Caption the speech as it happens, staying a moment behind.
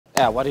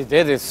Yeah, what he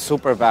did is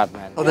super bad,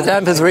 man. Oh, the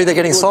dampers were either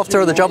getting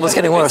softer or the job was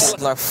getting worse.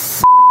 Like,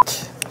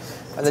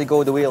 I let go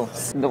of the wheel.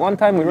 The one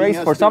time we race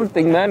for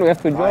something, man, we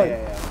have to enjoy.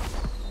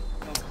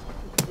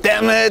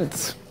 Damn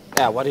it!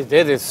 Yeah, what he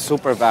did is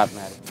super bad,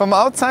 man. From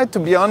outside, to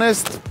be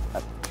honest,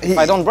 If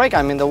I don't brake,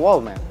 I'm in the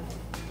wall, man.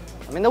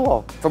 I'm in the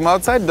wall. from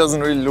outside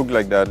doesn't really look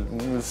like that.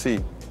 We'll see.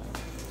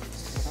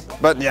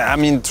 But yeah, I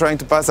mean, trying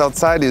to pass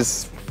outside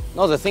is...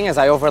 No, the thing is,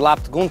 I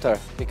overlapped Gunther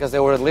because they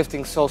were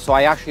lifting so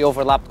I actually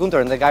overlapped Gunther,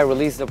 and the guy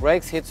released the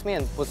brakes, hits me,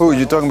 and puts. Who,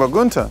 you talking about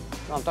Gunther?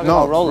 No, I'm talking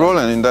about Roland.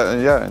 Roland in that,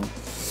 yeah.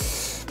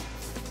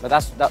 But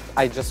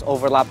I just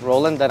overlapped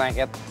Roland, then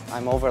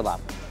I'm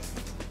overlapped.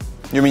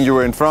 You mean you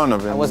were in front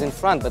of him? I was in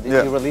front, but he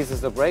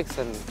releases the brakes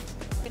and.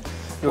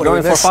 You were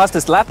going for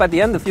fastest lap at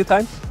the end a few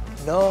times?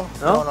 No.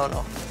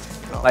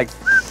 Like?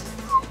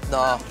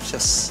 No,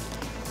 just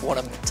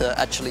wanted to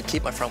actually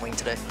keep my front wing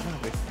today.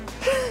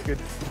 Good.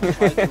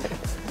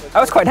 I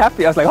was quite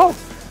happy. I was like, oh,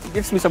 it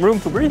gives me some room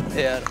to breathe.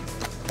 Yeah.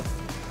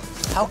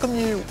 How come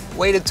you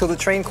waited till the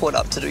train caught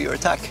up to do your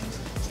attack?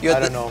 I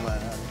don't know, man.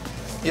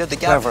 You had the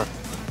gap.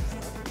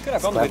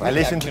 I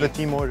listened to the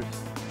team orders.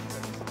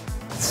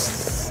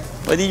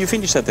 Why did you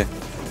finish that?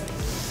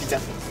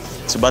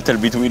 It's a battle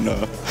between...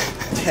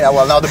 Yeah,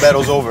 well, now the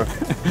battle's over.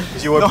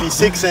 Because you were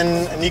P6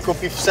 and Nico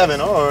P7,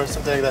 or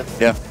something like that.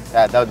 Yeah.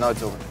 Yeah, now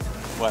it's over.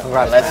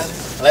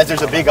 Congrats, unless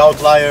there's a big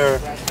outlier.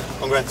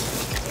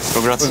 Congrats.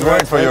 Congrats. I was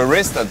worried for your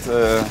wrist that...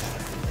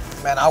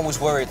 Man, I was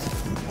worried.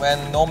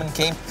 When Norman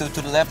came to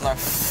the left, like,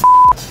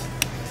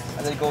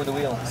 I let go of the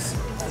wheel. Is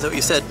that what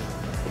you said?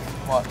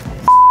 What?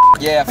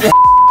 Yeah.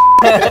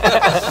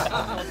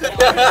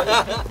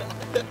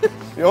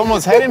 You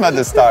almost had him at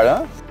the start,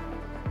 huh?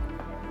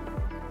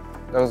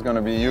 That was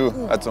gonna be you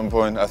at some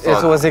point, I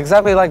thought. It was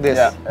exactly like this.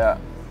 Yeah.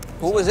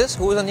 Who was this?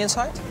 Who was on the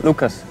inside?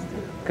 Lucas,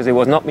 because it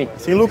was not me.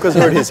 See, Lucas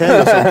hurt his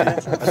hand or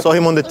something. I saw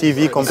him on the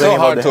TV It's complaining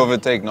so hard about to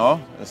overtake, no?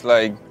 It's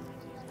like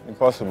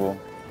impossible.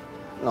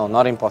 No,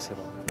 not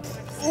impossible.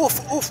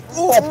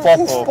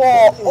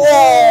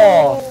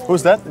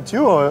 Who's that? It's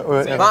you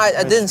or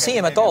I didn't see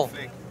him at all.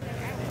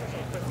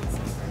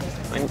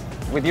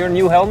 With your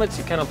new helmets,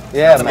 you cannot...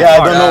 Yeah,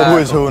 I don't know who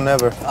is who,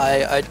 never.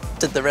 I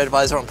did the red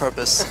visor on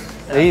purpose.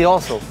 He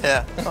also.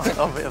 Yeah,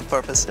 on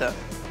purpose, yeah.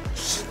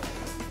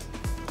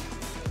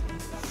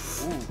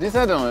 This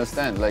I don't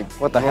understand, like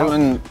What the hell?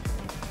 Roland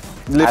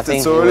I lifted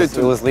think so early it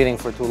was leading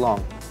for too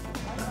long.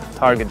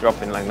 Target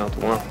dropping like no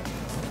tomorrow.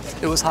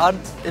 It was hard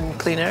in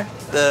clean air,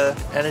 the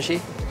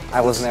energy.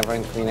 I was never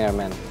in clean air,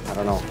 man. I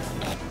don't know.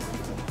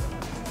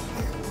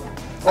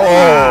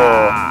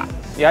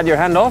 You had your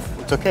hand off?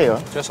 It's okay, huh?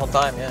 Just on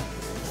time, yeah.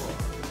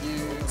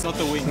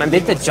 Man,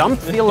 did the jump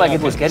feel like it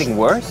was getting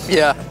worse?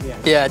 Yeah,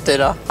 it did.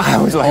 I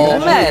was like, oh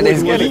man,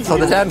 it's getting... So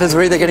the dampers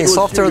were either getting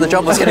softer or the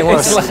job was getting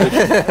worse.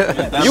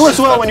 You as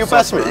well when you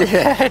passed me.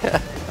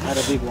 Yeah.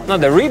 No,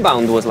 the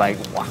rebound was like,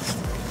 wow.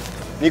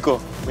 Nico,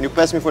 when you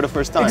passed me for the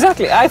first time.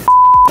 Exactly, I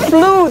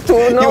flew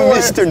to nowhere. You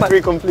missed turn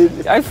 3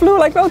 completely. I flew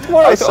like no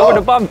tomorrow I saw. over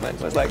the bump, man.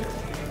 It was like...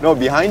 No,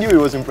 behind you it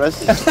was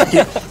impressive.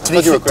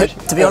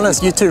 To be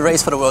honest, you two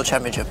raced for the World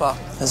Championship. Huh?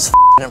 It's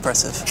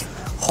impressive.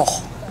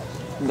 Oh.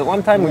 The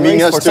one time we Being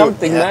raced us for too.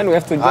 something, man, we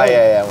have to enjoy.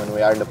 Yeah, when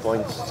we are in the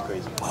points, it's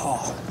crazy.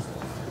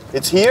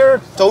 It's here,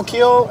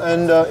 Tokyo,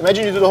 and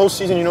imagine you do the whole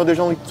season, you know there's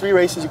only 3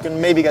 races, you can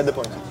maybe get the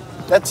points.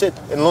 That's it,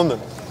 in London.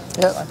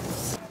 Yeah.